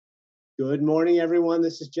Good morning, everyone.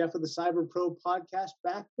 This is Jeff of the Cyber Pro podcast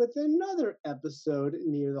back with another episode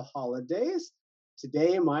near the holidays.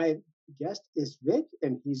 Today, my guest is Vic,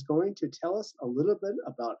 and he's going to tell us a little bit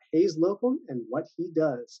about Hayes Locum and what he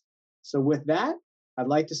does. So, with that, I'd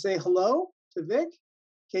like to say hello to Vic.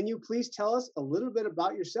 Can you please tell us a little bit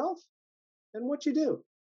about yourself and what you do?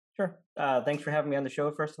 Sure. Thanks for having me on the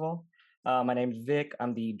show, first of all. My name is Vic.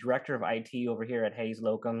 I'm the director of IT over here at Hayes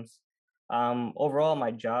Locums. Overall,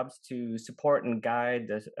 my job's to support and guide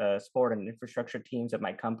the support and infrastructure teams at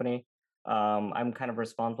my company. I'm kind of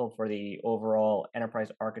responsible for the overall enterprise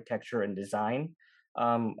architecture and design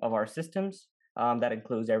of our systems. That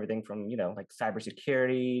includes everything from, like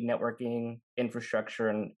cybersecurity, networking, infrastructure,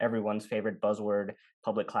 and everyone's favorite buzzword,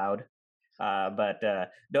 public cloud. But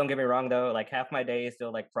don't get me wrong, though, like half my day is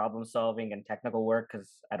still like problem solving and technical work because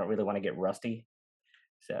I don't really want to get rusty.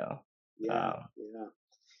 So, Yeah, um, yeah.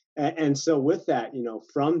 And so with that,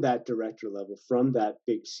 from that director level, from that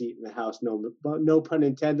big seat in the house, no pun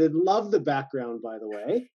intended, love the background, by the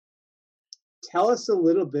way. Tell us a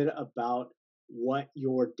little bit about what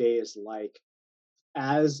your day is like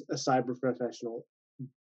as a cyber professional,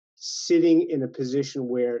 sitting in a position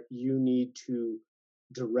where you need to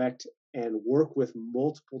direct and work with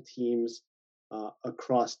multiple teams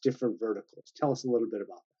across different verticals. Tell us a little bit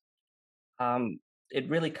about um, it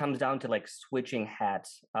really comes down to like switching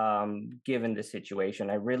hats, given the situation.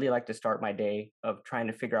 I really like to start my day of trying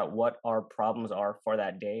to figure out what our problems are for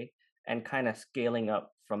that day and kind of scaling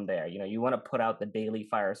up from there. You want to put out the daily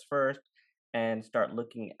fires first and start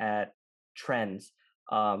looking at trends.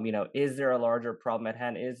 Is there a larger problem at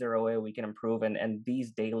hand? Is there a way we can improve? And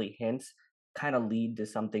these daily hints kind of lead to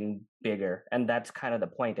something bigger. And that's kind of the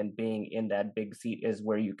point. And being in that big seat is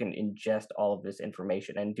where you can ingest all of this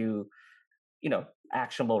information and do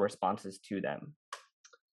actionable responses to them.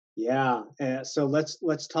 Yeah. So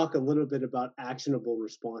let's talk a little bit about actionable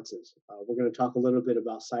responses. We're going to talk a little bit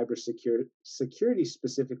about security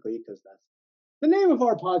specifically because that's the name of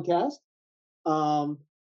our podcast.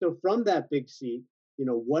 So from that big seat,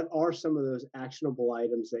 what are some of those actionable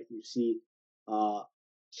items that you see uh,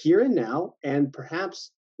 here and now, and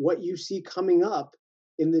perhaps what you see coming up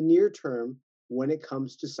in the near term when it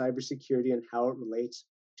comes to cybersecurity and how it relates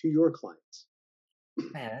to your clients?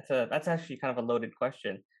 Man, that's actually kind of a loaded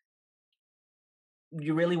question.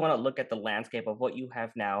 You really want to look at the landscape of what you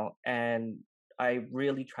have now, and I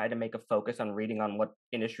really try to make a focus on reading on what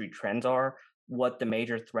industry trends are, what the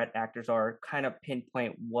major threat actors are, kind of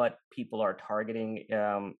pinpoint what people are targeting,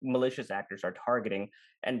 malicious actors are targeting,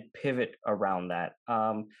 and pivot around that.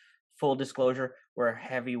 Full disclosure, we're a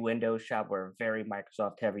heavy Windows shop, we're a very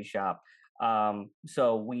Microsoft heavy shop.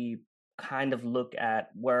 So we kind of look at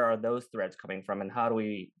where are those threats coming from and how do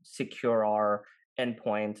we secure our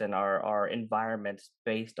endpoints and our environments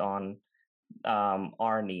based on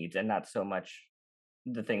our needs and not so much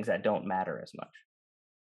the things that don't matter as much.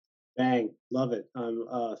 Bang, love it.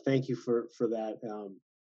 Thank you for that.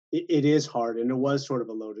 It is hard, and it was sort of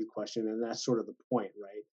a loaded question, and that's sort of the point,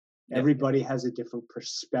 right? Yep. Everybody has a different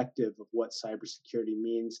perspective of what cybersecurity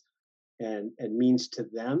means and means to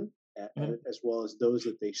them, Mhm. as well as those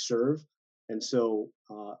that they serve. And so,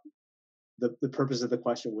 the purpose of the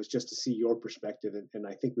question was just to see your perspective, and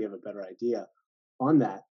I think we have a better idea on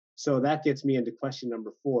that. So that gets me into question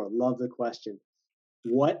number 4. Love the question.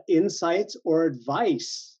 What insights or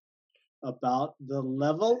advice about the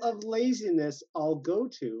level of laziness I'll go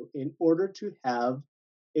to in order to have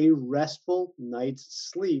a restful night's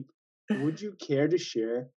sleep would you care to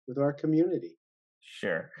share with our community?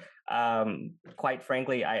 Sure. Quite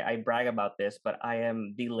frankly, I brag about this, but I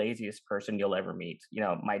am the laziest person you'll ever meet.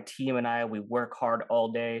 My team and I, we work hard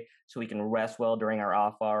all day so we can rest well during our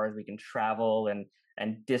off hours. We can travel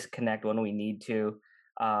and disconnect when we need to.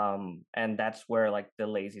 And that's where like the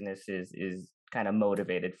laziness is kind of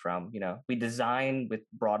motivated from. We design with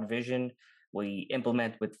broad vision, we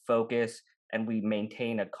implement with focus, and we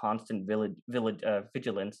maintain a constant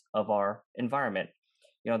vigilance of our environment.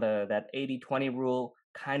 The that 80/20 rule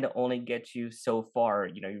kind of only gets you so far.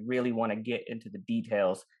 You really want to get into the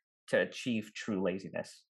details to achieve true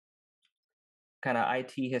laziness. Kind of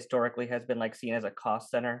IT historically has been like seen as a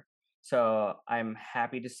cost center, so I'm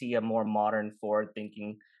happy to see a more modern forward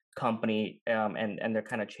thinking company, and they're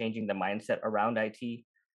kind of changing the mindset around IT.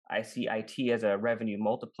 I see IT as a revenue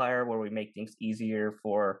multiplier where we make things easier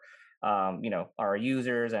for our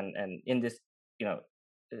users, and in this you know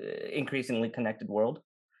increasingly connected world.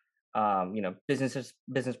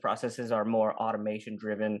 Business processes are more automation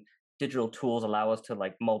driven. Digital tools allow us to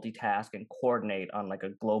like multitask and coordinate on like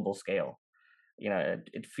a global scale.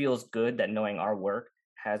 It feels good that knowing our work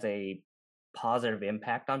has a positive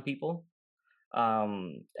impact on people.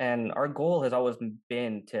 And our goal has always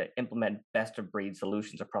been to implement best of breed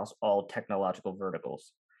solutions across all technological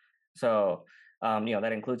verticals. So,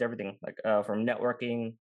 that includes everything like from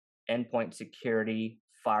networking, endpoint security,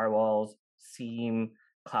 firewalls, SIEM,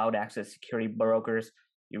 cloud access security brokers.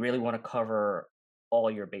 You really want to cover all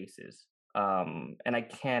your bases. And I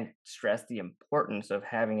can't stress the importance of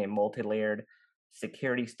having a multi-layered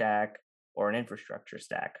security stack or an infrastructure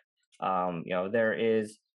stack. There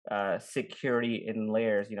is security in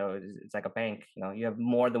layers. It's like a bank. You have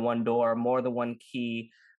more than one door, more than one key.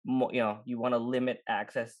 You want to limit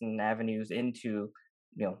access and avenues into,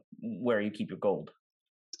 where you keep your gold.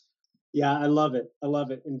 Yeah, I love it. I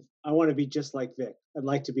love it. And I want to be just like Vic. I'd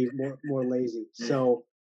like to be more lazy. So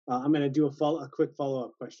I'm going to do a quick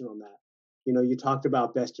follow-up question on that. You talked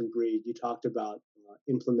about best in breed. You talked about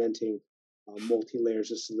implementing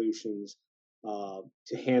multi-layers of solutions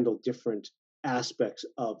to handle different aspects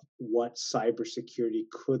of what cybersecurity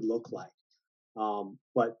could look like.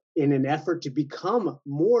 But in an effort to become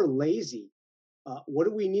more lazy, what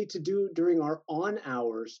do we need to do during our on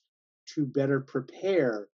hours to better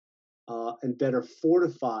prepare and better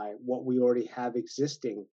fortify what we already have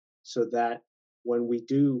existing so that when we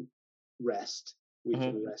do rest, we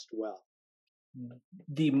can rest well?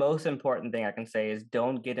 The most important thing I can say is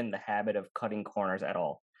don't get in the habit of cutting corners at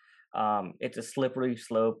all. It's a slippery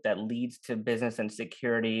slope that leads to business and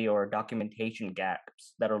security or documentation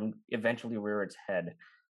gaps that'll eventually rear its head.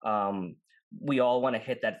 We all want to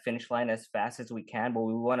hit that finish line as fast as we can, but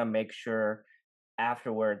we want to make sure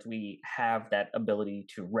afterwards we have that ability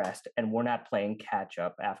to rest and we're not playing catch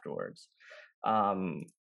up afterwards.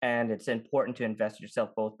 And it's important to invest in yourself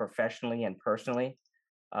both professionally and personally.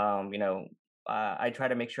 I try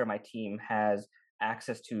to make sure my team has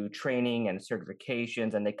access to training and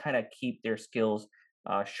certifications, and they kind of keep their skills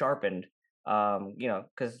sharpened,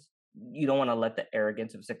 because you don't want to let the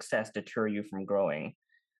arrogance of success deter you from growing.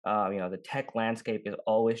 The tech landscape is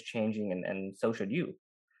always changing, and so should you.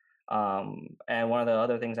 And one of the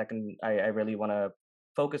other things I really want to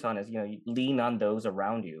focus on is, you lean on those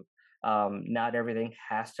around you. Not everything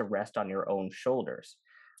has to rest on your own shoulders.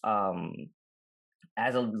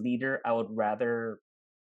 As a leader, I would rather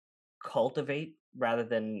cultivate rather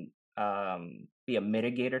than be a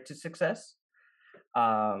mitigator to success.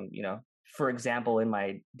 For example, in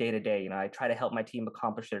my day-to-day, I try to help my team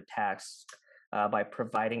accomplish their tasks by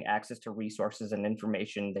providing access to resources and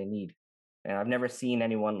information they need. And I've never seen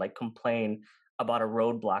anyone complain about a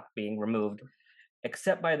roadblock being removed,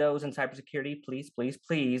 except by those in cybersecurity. Please, please,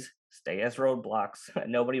 please stay as roadblocks.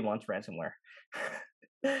 Nobody wants ransomware.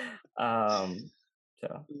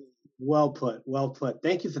 So. Well put. Well put.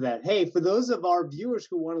 Thank you for that. Hey, for those of our viewers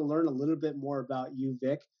who want to learn a little bit more about you,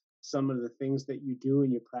 Vic, some of the things that you do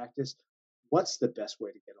in your practice, what's the best way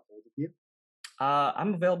to get a hold of you?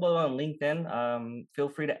 I'm available on LinkedIn. Feel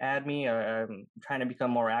free to add me. I'm trying to become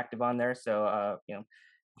more active on there. So,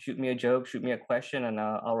 shoot me a joke, shoot me a question, and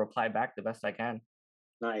I'll reply back the best I can.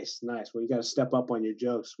 Nice, nice. Well, you got to step up on your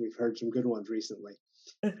jokes. We've heard some good ones recently.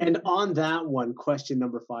 And on that one, question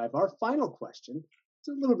number 5, our final question. It's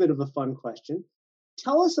a little bit of a fun question.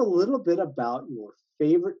 Tell us a little bit about your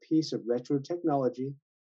favorite piece of retro technology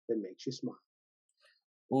that makes you smile.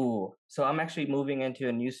 Ooh, so I'm actually moving into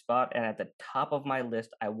a new spot, and at the top of my list,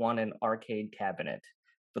 I want an arcade cabinet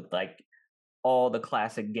with all the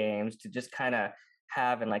classic games to just kind of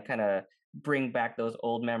have and kind of bring back those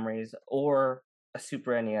old memories, or a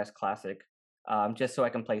Super NES classic, just so I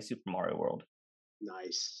can play Super Mario World.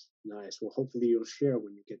 Nice, nice. Well, hopefully you'll share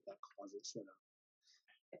when you get that closet set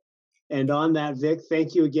up. And on that, Vic,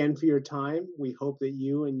 thank you again for your time. We hope that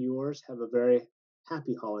you and yours have a very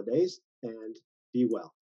happy holidays and be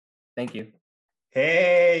well. Thank you.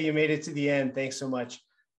 Hey, you made it to the end. Thanks so much.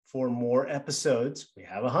 For more episodes, we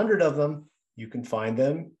have 100 of them. You can find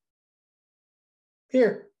them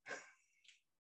here.